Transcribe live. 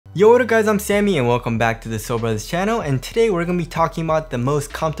Yo, what up guys, I'm Sammy and welcome back to the Soul Brothers channel, and today we're going to be talking about the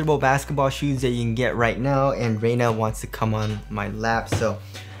most comfortable basketball shoes that you can get right now, and Reina wants to come on my lap, so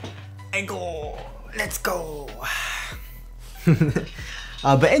I go, let's go.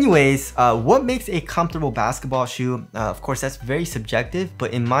 But anyways, what makes a comfortable basketball shoe? Of course, that's very subjective,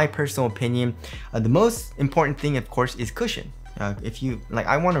 but in my personal opinion, the most important thing, of course, is cushion. If you like,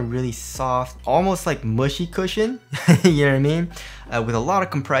 I want a really soft, almost like mushy cushion, you know what I mean? With a lot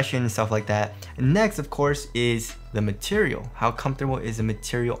of compression and stuff like that. And next, of course, is the material. How comfortable is the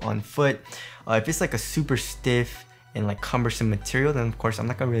material on foot? If it's like a super stiff and like cumbersome material, then of course I'm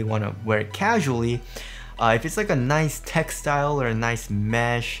not gonna really want to wear it casually. If it's like a nice textile or a nice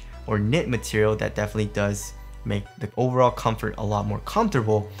mesh or knit material, that definitely does make the overall comfort a lot more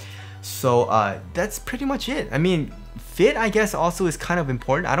comfortable. So that's pretty much it. I mean, fit, I guess, also is kind of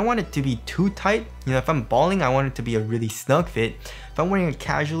important. I don't want it to be too tight. You know, if I'm balling, I want it to be a really snug fit. If I'm wearing it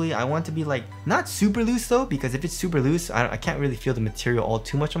casually, I want it to be like, not super loose though, because if it's super loose, I can't really feel the material all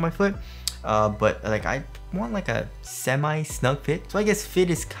too much on my foot. But like, I want like a semi-snug fit. So I guess fit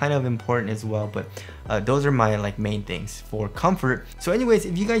is kind of important as well, but those are my like main things for comfort. So anyways,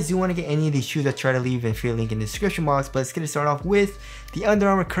 if you guys do want to get any of these shoes, I try to leave a free link in the description box, but let's get it started off with the Under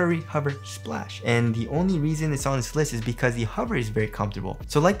Armour Curry Hover Splash. And the only reason it's on this list is because the hover is very comfortable.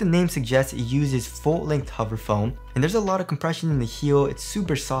 So like the name suggests, it uses full-length hover foam, and there's a lot of compression in the heel. It's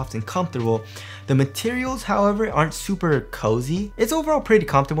super soft and comfortable. The materials, however, aren't super cozy. It's overall pretty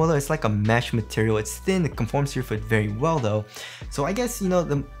comfortable though. It's like a mesh material. It's thin, it conforms to your foot very well though. So I guess, you know,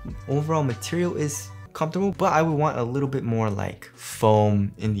 the overall material is comfortable, but I would want a little bit more like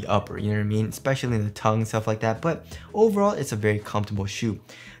foam in the upper, you know what I mean, especially in the tongue and stuff like that. But overall, it's a very comfortable shoe.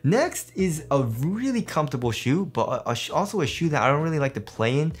 Next is a really comfortable shoe, but also a shoe that I don't really like to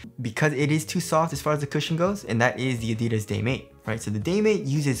play in because it is too soft as far as the cushion goes, and that is the Adidas Daymate. Right, so the Daymate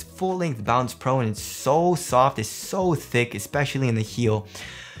uses full-length Bounce Pro, and it's so soft, it's so thick, especially in the heel.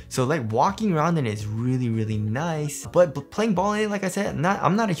 So like walking around in it is really nice, but playing ball in it, like I said,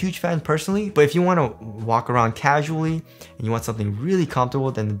 I'm not a huge fan personally, but if you want to walk around casually and you want something really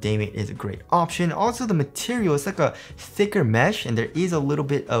comfortable, then the Daymate is a great option. Also, the material is like a thicker mesh, and there is a little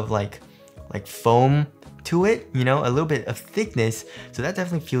bit of like foam to it, you know, a little bit of thickness, so that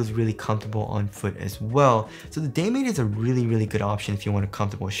definitely feels really comfortable on foot as well. So the Daymate is a really good option if you want a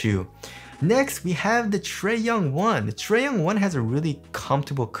comfortable shoe. Next, we have the Trae Young 1. The Trae Young 1 has a really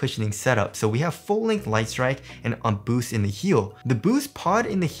comfortable cushioning setup. So we have full-length light strike and a boost in the heel. The boost pod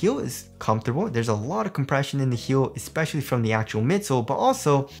in the heel is comfortable. There's a lot of compression in the heel, especially from the actual midsole, but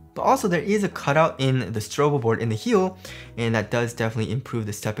also there is a cutout in the Strobo board in the heel, and that does definitely improve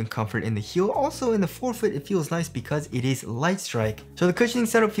the step and comfort in the heel. Also in the forefoot, it feels nice because it is light strike. So the cushioning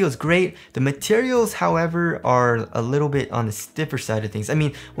setup feels great. The materials, however, are a little bit on the stiffer side of things. I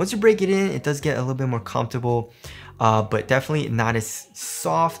mean, once you break it in, it does get a little bit more comfortable, but definitely not as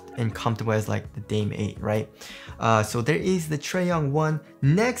soft and comfortable as like the Daymate, right? So there is the Trae Young 1.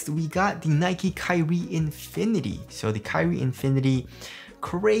 Next, we got the Nike Kyrie Infinity. So the Kyrie Infinity,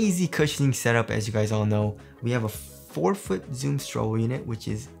 crazy cushioning setup, as you guys all know. We have a 4-foot Zoom Strobo unit, which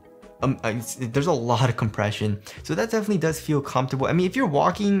is there's a lot of compression, so that definitely does feel comfortable. I mean, if you're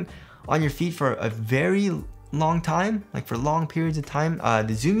walking on your feet for a very long time, like for long periods of time,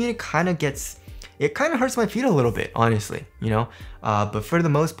 the Zoom unit kind of hurts my feet a little bit, honestly, you know, but for the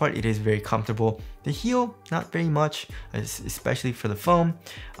most part, it is very comfortable. The heel, not very much, especially for the foam,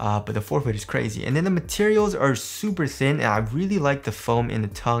 but the forefoot is crazy. And then the materials are super thin, and I really like the foam in the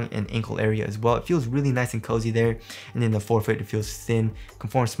tongue and ankle area as well. It feels really nice and cozy there. And then the forefoot, it feels thin,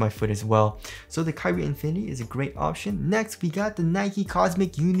 conforms to my foot as well. So the Kyrie Infinity is a great option. Next, we got the Nike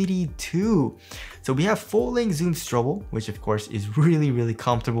Cosmic Unity 2. So we have full-length Zoom Strobo, which of course is really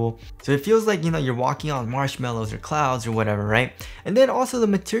comfortable. So it feels like, you know, you're walking on marshmallows or clouds or whatever, right? And then also the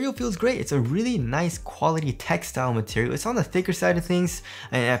material feels great. It's a really nice quality textile material. It's on the thicker side of things,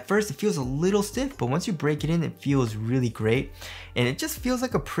 and at first it feels a little stiff, but once you break it in, it feels really great, and it just feels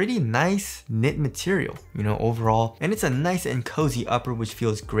like a pretty nice knit material, you know, overall. And it's a nice and cozy upper, which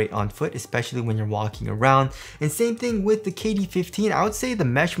feels great on foot, especially when you're walking around. And same thing with the KD15. I would say the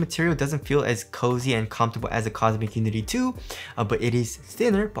mesh material doesn't feel as cozy and comfortable as the Cosmic Unity 2, but it is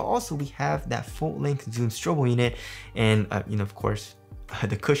thinner. But also we have that full-length Zoom Strobo unit, and you know, of course,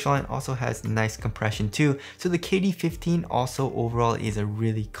 the cushion line also has nice compression too. So the KD15 also overall is a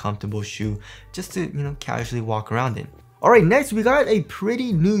really comfortable shoe just to, you know, casually walk around in. Alright, next we got a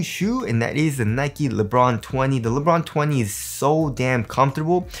pretty new shoe, and that is the Nike LeBron 20. The LeBron 20 is so damn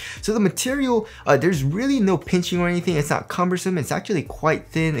comfortable. So the material, there's really no pinching or anything. It's not cumbersome. It's actually quite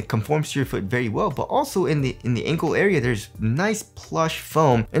thin. It conforms to your foot very well. But also in the ankle area, there's nice plush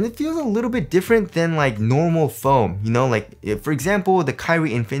foam, and it feels a little bit different than like normal foam. You know, like for example, the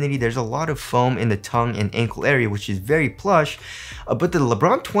Kyrie Infinity, there's a lot of foam in the tongue and ankle area, which is very plush. But the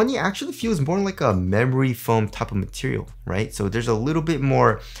LeBron 20 actually feels more like a memory foam type of material, right? So there's a little bit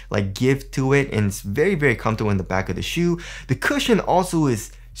more like give to it, and it's very, very comfortable in the back of the shoe. The cushion also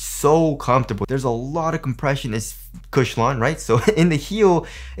is so comfortable. There's a lot of compression. It's Cushlon, right? So in the heel,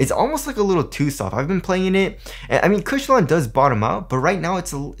 it's almost like a little too soft. I've been playing it, and I mean, Cushlon does bottom out, but right now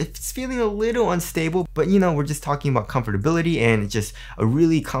it's feeling a little unstable. But you know, we're just talking about comfortability, and it's just a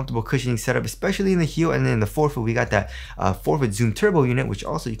really comfortable cushioning setup, especially in the heel. And then in the forefoot, we got that forefoot Zoom Turbo unit, which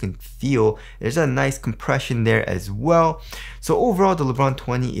also you can feel there's a nice compression there as well. So overall, the LeBron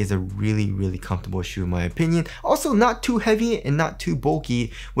 20 is a really, really comfortable shoe in my opinion. Also, not too heavy and not too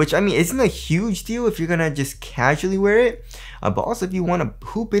bulky, which I mean, isn't a huge deal if you're gonna just casually wear it. But also if you want to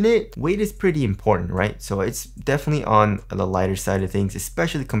hoop in it, weight is pretty important, right? So it's definitely on the lighter side of things,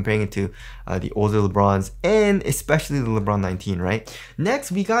 especially comparing it to the older LeBrons, and especially the LeBron 19, right?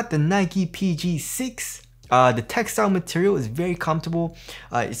 Next, we got the Nike PG6. The textile material is very comfortable.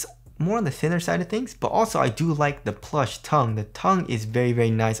 It's more on the thinner side of things, but also I do like the plush tongue. The tongue is very,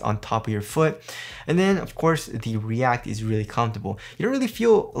 very nice on top of your foot. And then of course the React is really comfortable. You don't really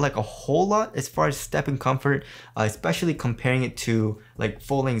feel like a whole lot as far as step and comfort, especially comparing it to like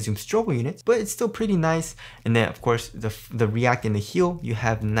full-length Zoom Strobo units, but it's still pretty nice. And then of course the React in the heel, you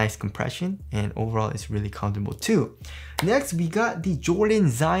have nice compression, and overall it's really comfortable too. Next, we got the Jordan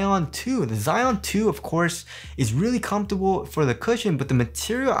Zion 2. The Zion 2, of course, is really comfortable for the cushion, but the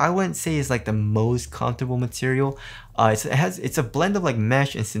material I wouldn't say is like the most comfortable material. It's a blend of like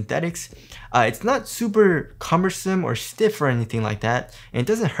mesh and synthetics. It's not super cumbersome or stiff or anything like that, and it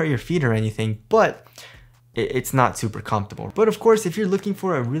doesn't hurt your feet or anything, but it's not super comfortable. But of course, if you're looking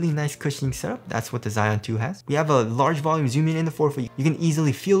for a really nice cushioning setup, that's what the Zion 2 has. We have a large volume zoom in the forefoot. You can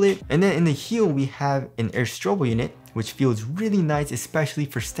easily feel it. And then in the heel, we have an Air Strobo unit, which feels really nice, especially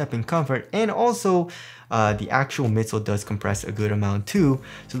for step and comfort. And also, the actual midsole does compress a good amount too.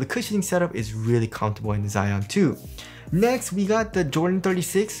 So the cushioning setup is really comfortable in the Zion 2. Next, we got the Jordan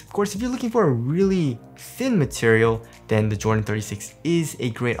 36. Of course, if you're looking for a really thin material, then the Jordan 36 is a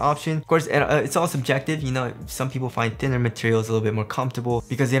great option. Of course, it's all subjective. You know, some people find thinner materials a little bit more comfortable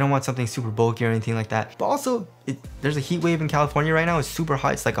because they don't want something super bulky or anything like that. But also, there's a heat wave in California right now. It's super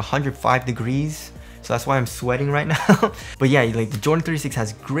hot. It's like 105 degrees. So that's why I'm sweating right now. But yeah, like the Jordan 36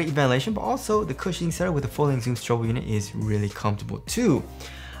 has great ventilation, but also the cushioning setup with the full-length Zoom Strobo unit is really comfortable too.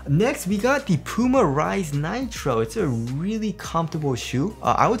 Next, we got the Puma Rise Nitro. It's a really comfortable shoe.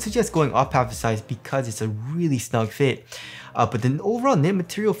 I would suggest going up half a size because it's a really snug fit. But the overall knit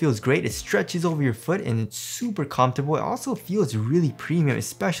material feels great. It stretches over your foot and it's super comfortable. It also feels really premium,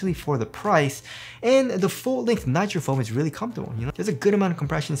 especially for the price. And the full length nitro foam is really comfortable. You know, there's a good amount of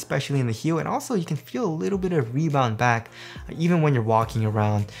compression, especially in the heel, and also you can feel a little bit of rebound back even when you're walking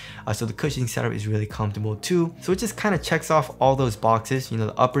around. So the cushioning setup is really comfortable too. So it just kind of checks off all those boxes. You know,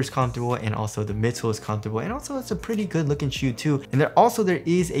 the upper is comfortable, and also the midsole is comfortable, and also it's a pretty good looking shoe too. And there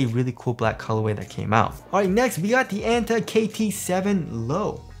is a really cool black colorway that came out. All right, next we got the Anta KT7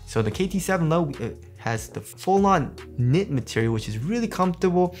 Low. So the KT7 Low has the full-on knit material, which is really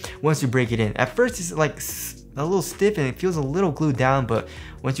comfortable once you break it in. At first it's like a little stiff and it feels a little glued down, but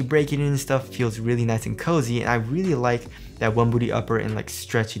once you break it in and stuff, it feels really nice and cozy. And I really like that one booty upper and like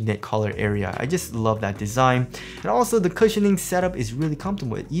stretchy knit collar area. I just love that design. And also the cushioning setup is really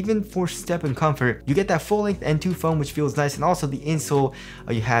comfortable. Even for step and comfort, you get that full length N2 foam, which feels nice. And also the insole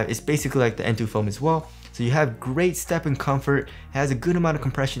you have is basically like the N2 foam as well. So you have great step and comfort. It has a good amount of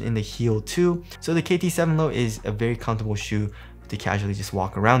compression in the heel too. So the KT7 Low is a very comfortable shoe to casually just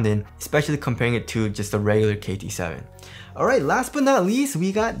walk around in, especially comparing it to just a regular KT7. Alright, last but not least,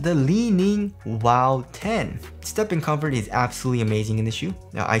 we got the Li-Ning Wow 10. Step and comfort is absolutely amazing in the shoe.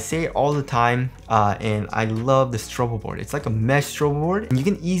 Now, I say it all the time, and I love the Strobo board. It's like a mesh Strobo board, and you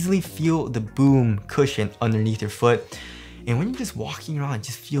can easily feel the boom cushion underneath your foot. And when you're just walking around, it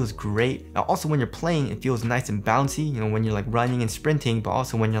just feels great. Now, also when you're playing, it feels nice and bouncy, you know, when you're like running and sprinting, but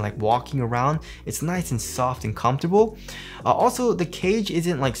also when you're like walking around, it's nice and soft and comfortable. Also, the cage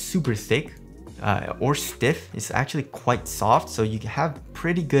isn't like super thick or stiff. It's actually quite soft, so you have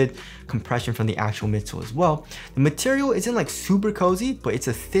pretty good compression from the actual midsole as well. The material isn't like super cozy, but it's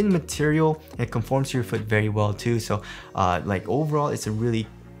a thin material and it conforms to your foot very well too. So like overall, it's a really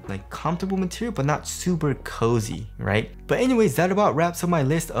like comfortable material, but not super cozy, right? But anyways, that about wraps up my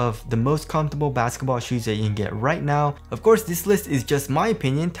list of the most comfortable basketball shoes that you can get right now. Of course, this list is just my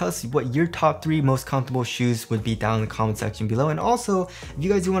opinion. Tell us what your top 3 most comfortable shoes would be down in the comment section below. And also, if you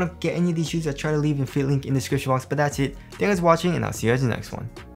guys do want to get any of these shoes, I try to leave a free link in the description box. But that's it. Thank you guys for watching, and I'll see you guys in the next one.